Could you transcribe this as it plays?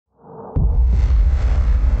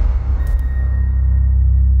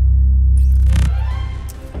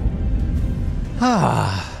Ah.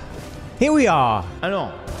 Here we are.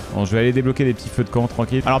 Alors, bon, je vais aller débloquer des petits feux de camp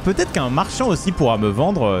tranquille. Alors peut-être qu'un marchand aussi pourra me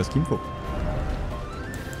vendre ce qu'il me faut.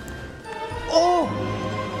 Oh!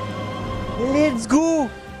 Let's go!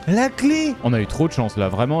 La clé! On a eu trop de chance là,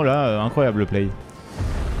 vraiment là, incroyable le play.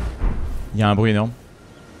 Il y a un bruit énorme.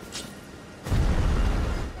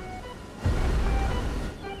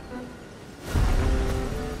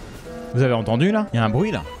 Vous avez entendu là? Il y a un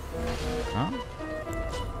bruit là. Hein?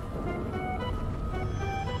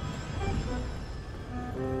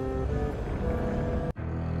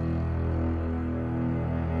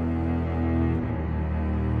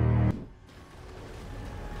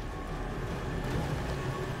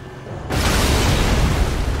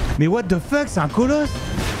 Mais what the fuck, c'est un colosse!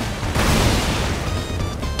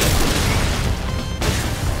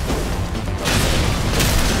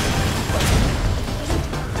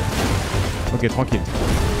 Ok, tranquille.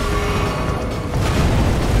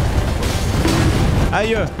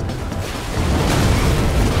 Aïe!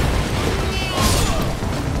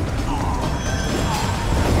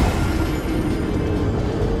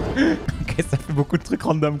 Ok, ça fait beaucoup de trucs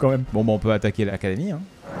random quand même. Bon, bah on peut attaquer l'académie, hein.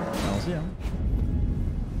 Allons-y, hein.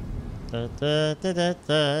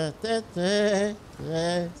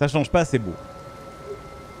 Ça change pas, c'est beau.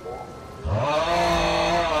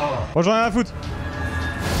 Bon, j'en ai rien à foutre.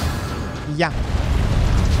 Ya.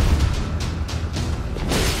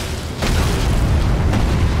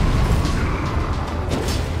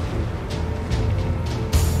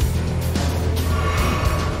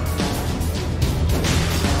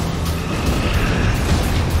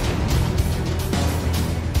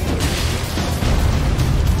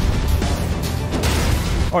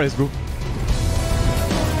 Oh, let's go.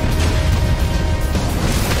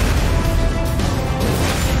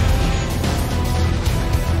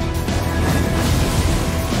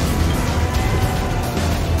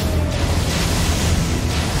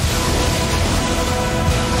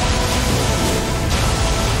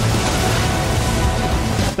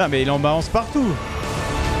 Putain, mais il en balance partout.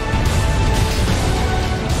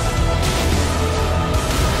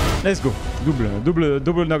 Let's go.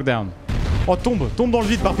 Double knockdown. Oh, tombe dans le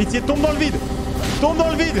vide par pitié, tombe dans le vide. Tombe dans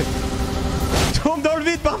le vide. Tombe dans le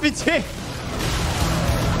vide par pitié.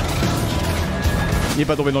 Il est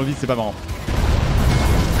pas tombé dans le vide, c'est pas marrant.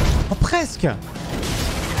 Oh, presque.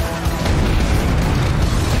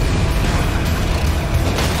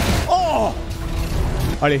 Oh.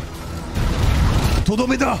 Allez.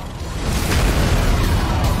 Tournoméda.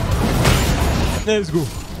 Let's go.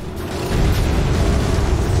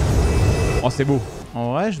 Oh, c'est beau.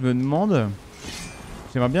 En vrai, je me demande...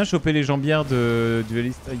 J'aimerais bien choper les jambières de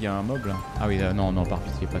dueliste. Il y a un mob là. Ah oui, là, non, par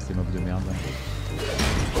pitié, pas ces mobs de merde.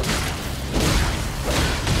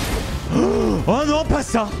 Oh non, pas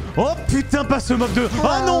ça. Oh putain, pas ce mob de...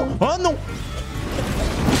 Oh non. Oh non.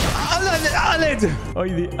 À l'aide. Oh,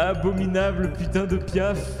 il est abominable, putain de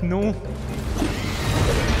piaf. Non.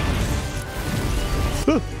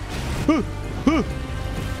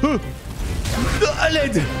 À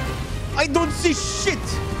l'aide. I don't see shit.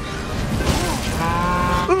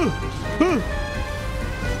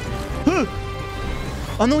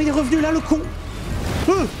 Oh non, il est revenu là, le con.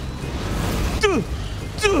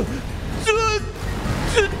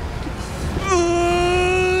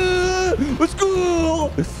 Au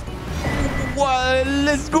secours. Ouais,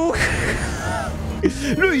 let's go.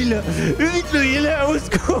 Le heal. Vite le heal, au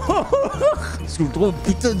secours. Je trouve trop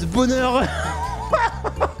putain de bonheur.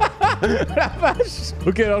 La vache.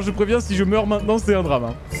 Ok, alors je préviens, si je meurs maintenant, c'est un drame.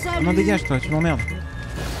 Hein. Non, dégage toi, tu m'emmerdes.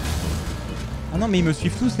 Ah non, mais ils me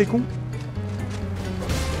suivent tous, les cons.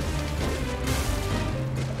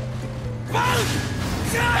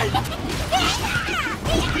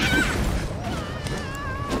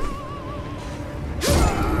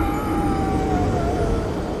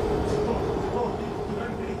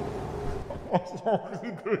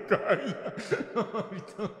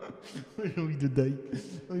 J'ai envie de die. Oh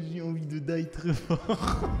putain. J'ai envie de die très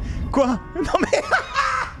fort. Quoi? Non mais...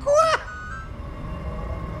 Quoi?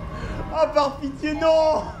 Oh par pitié,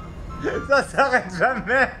 non. Ça s'arrête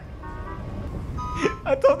jamais.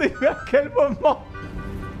 Attendez, mais à quel moment?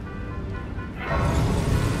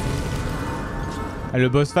 Le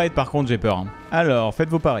boss fight par contre j'ai peur. Hein. Alors, faites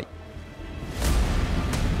vos paris.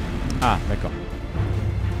 Ah, d'accord.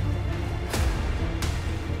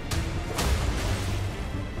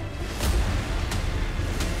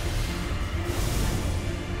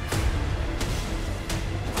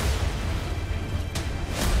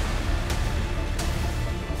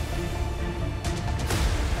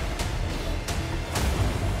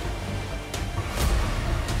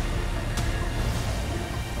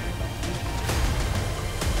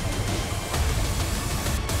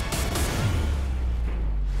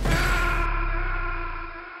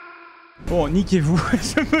 Bon, niquez-vous,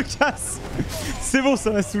 je me casse. C'est bon,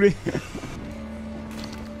 ça m'a saoulé.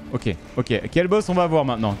 Ok, ok. Quel boss on va avoir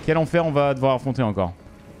maintenant? Quel enfer on va devoir affronter encore?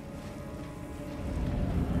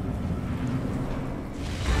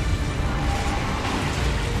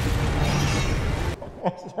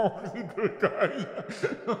 Oh, j'ai envie de die.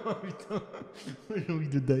 Oh putain, j'ai envie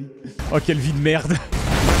de die. Oh, quelle vie de merde.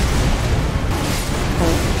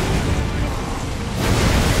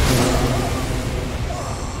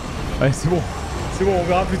 Ouais, c'est bon, on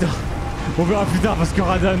verra plus tard. On verra plus tard parce que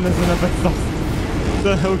Radan, ça n'a pas de sens.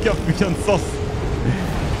 Ça n'a aucun putain de sens.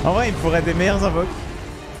 En vrai, il me faudrait des meilleurs invoques.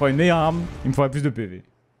 Il me faudrait une meilleure arme. Il me faudrait plus de PV.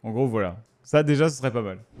 En gros, voilà. Ça, déjà, ce serait pas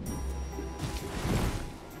mal.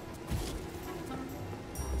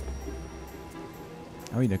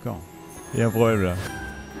 Ah oui, d'accord. Il y a un problème là.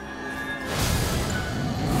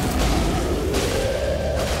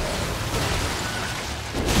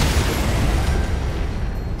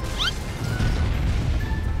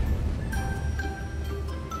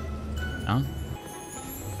 Hein?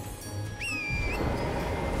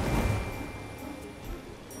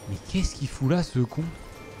 Mais qu'est-ce qu'il fout là, ce con?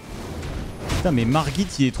 Putain, mais Margit,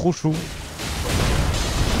 il est trop chaud.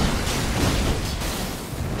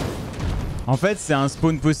 En fait, c'est un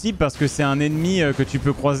spawn possible parce que c'est un ennemi que tu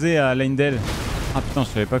peux croiser à Lindell. Ah putain, je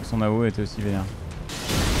savais pas que son AO était aussi vénère.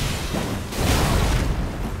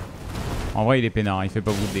 En vrai, il est peinard, il fait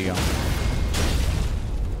pas beaucoup de dégâts.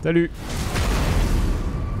 Salut.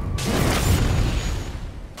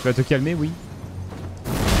 Tu vas te calmer, oui.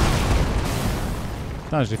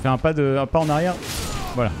 Putain, j'ai fait un pas en arrière.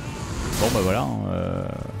 Voilà. Bon bah voilà.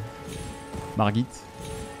 Margit.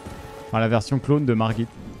 Enfin, la version clone de Margit.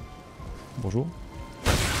 Bonjour.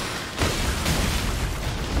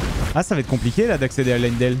 Ah, ça va être compliqué là d'accéder à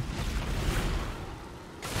Lindell.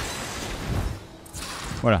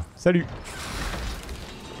 Voilà, salut.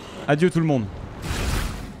 Adieu tout le monde.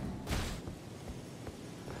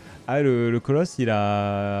 Ah, le colosse, il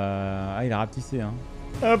a... Ah, il a rapetissé, hein.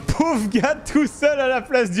 Un pauvre gars tout seul à la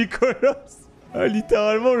place du colosse. Ah,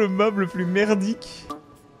 littéralement le mob le plus merdique.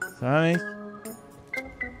 Ça va, mec?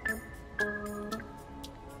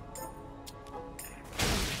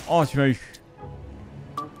 Oh, tu m'as eu.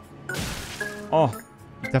 Oh,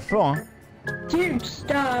 il tape fort, hein.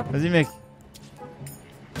 Vas-y, mec.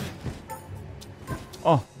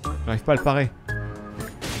 Oh, j'arrive pas à le parer.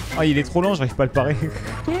 Oh, il est trop lent, j'arrive pas à le parer.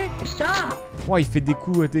 Oh, il fait des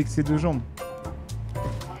coups avec ses deux jambes.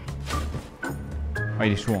 Oh,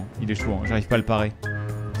 il est chaud, hein. Il est chaud, hein. J'arrive pas à le parer.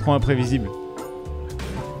 Trop imprévisible.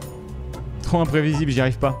 Trop imprévisible, j'y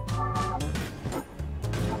arrive pas.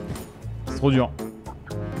 C'est trop dur.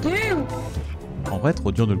 En vrai,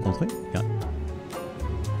 trop dur de le contrer. Bien.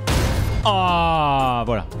 Ah,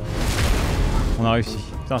 voilà. On a réussi.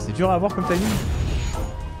 Putain, c'est dur à avoir comme timing.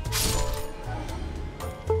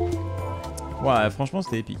 Ouais, franchement,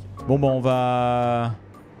 c'était épique. Bon, bah, on va...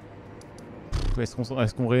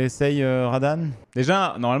 Est-ce qu'on réessaye Radan?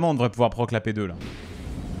 Déjà, normalement, on devrait pouvoir proc la P2, là.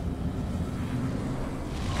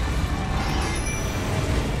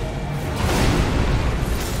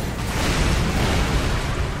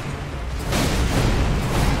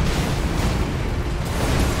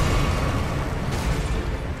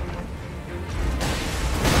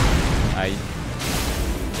 Aïe.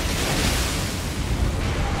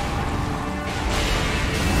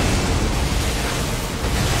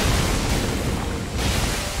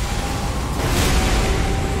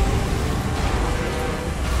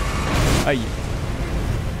 Aïe.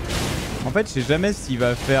 En fait, je sais jamais s'il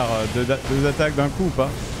va faire deux attaques d'un coup ou pas.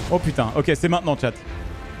 Oh putain, ok, c'est maintenant, chat.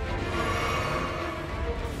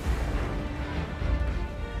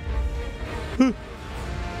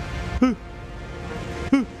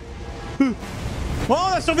 Oh,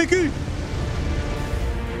 on a survécu!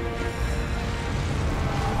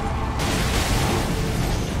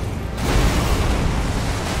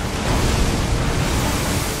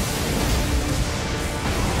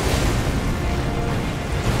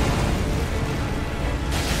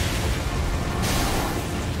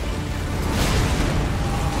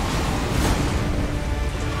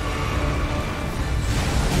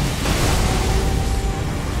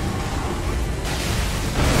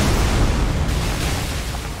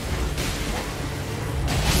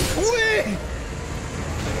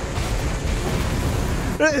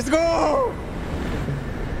 Let's go!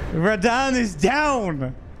 Radan is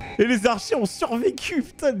down! Et les archers ont survécu,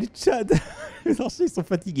 putain, les Tchad. Les archers, ils sont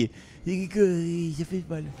fatigués. Ça fait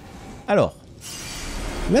mal. Alors,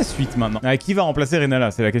 la suite maintenant. Ah, qui va remplacer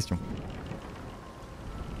Renala? C'est la question.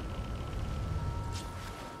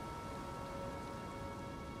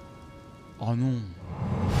 Oh non.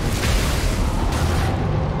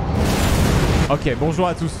 Ok, bonjour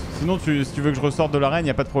à tous. Sinon, si tu veux que je ressorte de l'arène, y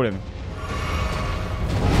a pas de problème.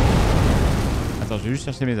 Attends, je vais juste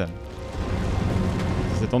chercher mes âmes.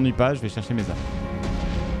 Si ça t'ennuie pas, je vais chercher mes âmes.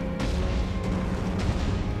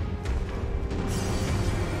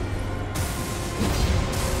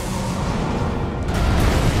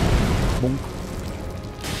 Bon.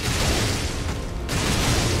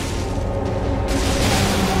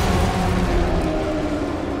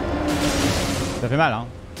 Ça fait mal, hein.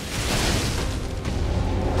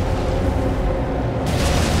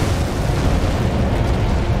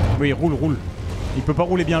 Oui, roule. Il peut pas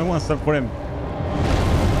rouler bien loin, c'est ça le problème.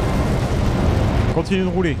 Continue de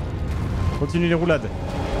rouler. Continue les roulades.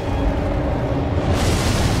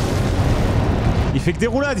 Il fait que des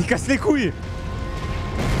roulades, il casse les couilles.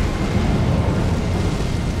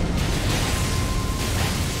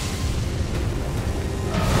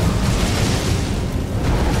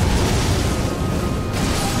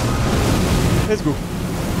 Let's go.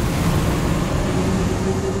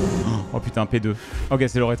 Oh putain, P2. Ok,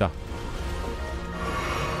 c'est Loretta.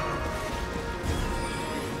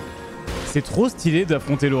 C'est trop stylé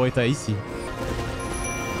d'affronter Loretta ici.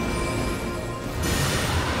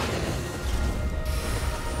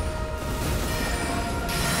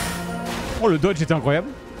 Oh, le dodge était incroyable.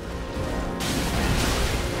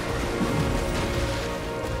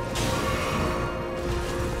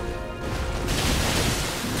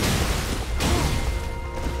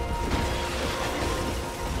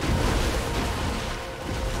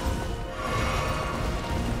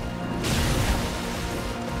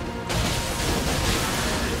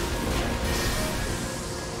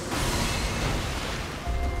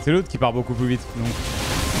 C'est l'autre qui part beaucoup plus vite, donc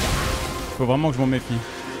faut vraiment que je m'en méfie.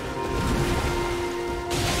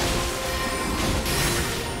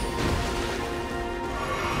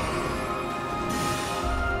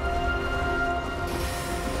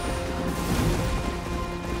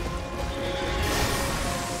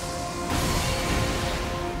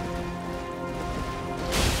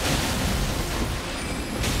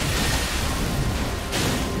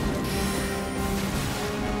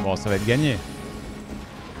 Bon, ça va être gagné.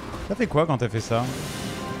 Ça fait quoi quand t'as fait ça?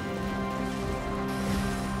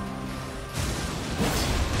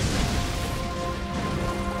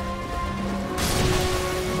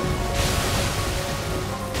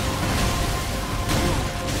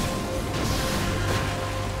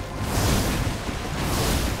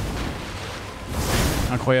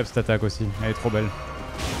 Incroyable cette attaque aussi, elle est trop belle.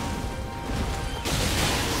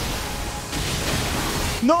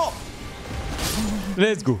 Non!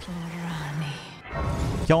 Let's go!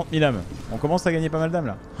 40 000 âmes. On commence à gagner pas mal d'âmes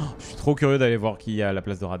là. Oh, je suis trop curieux d'aller voir qui y a à la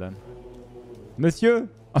place de Radan. Monsieur!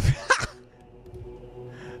 Ah,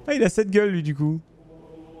 il a cette gueule lui du coup.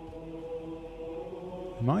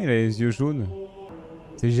 Non, il a les yeux jaunes.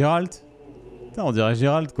 C'est Gérald. Putain, on dirait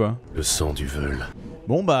Gérald quoi. Le sang du veule.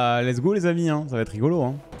 Bon bah, let's go les amis, hein. Ça va être rigolo.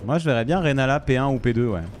 Hein. Moi je verrais bien Renala P1 ou P2,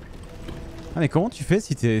 ouais. Ah mais comment tu fais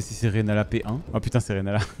si c'est Renala P1? Oh putain, c'est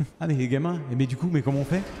Renala. Ah mais les gamins, mais du coup, mais comment on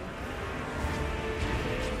fait?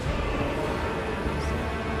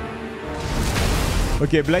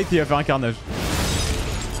 Ok, Blight il va faire un carnage.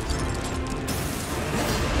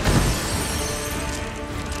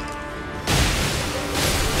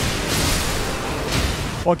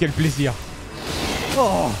 Oh quel plaisir.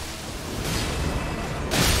 Oh.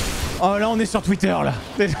 Oh là on est sur Twitter là.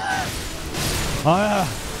 Voilà.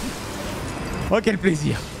 Oh quel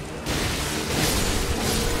plaisir.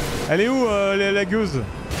 Elle est où la gueuse?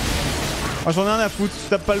 Oh, j'en ai rien à foutre, je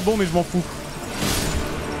tape pas le bon mais je m'en fous.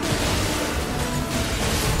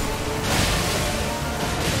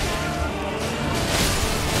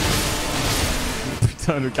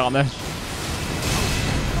 Putain le carnage.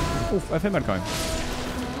 Ouf, elle fait mal quand même.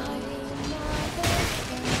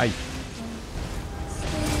 Aïe.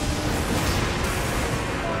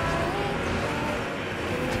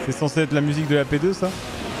 C'est censé être la musique de la P2 ça?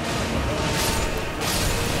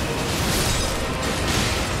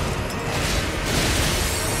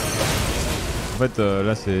 En fait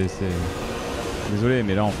là c'est... Désolé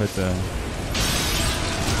mais là en fait...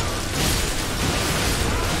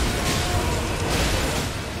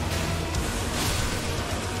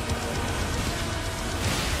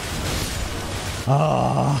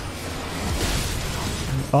 Ah.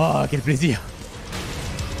 Oh quel plaisir.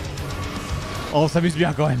 Oh, on s'amuse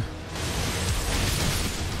bien quand même.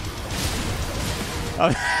 Ah.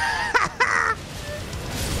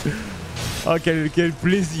 Oh quel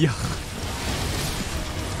plaisir.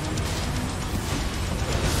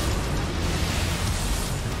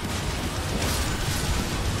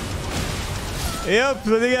 Et hop,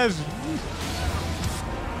 ça dégage.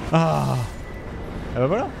 Ah. Ah bah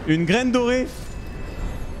voilà, une graine dorée.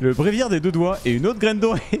 Le bréviaire des 2 doigts et une autre graine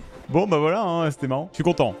dorée. Bon bah voilà, hein, c'était marrant. Je suis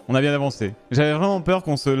content, on a bien avancé. J'avais vraiment peur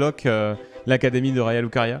qu'on se lock l'académie de Raya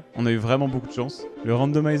Lucaria. On a eu vraiment beaucoup de chance. Le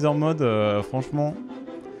Randomizer mode, franchement,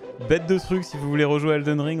 bête de truc si vous voulez rejouer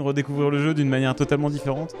Elden Ring, redécouvrir le jeu d'une manière totalement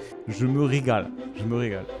différente. Je me régale, je me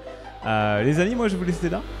régale. Les amis, moi je vais vous laisser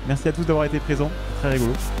là. Merci à tous d'avoir été présents, très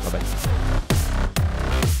rigolo. Bye bye.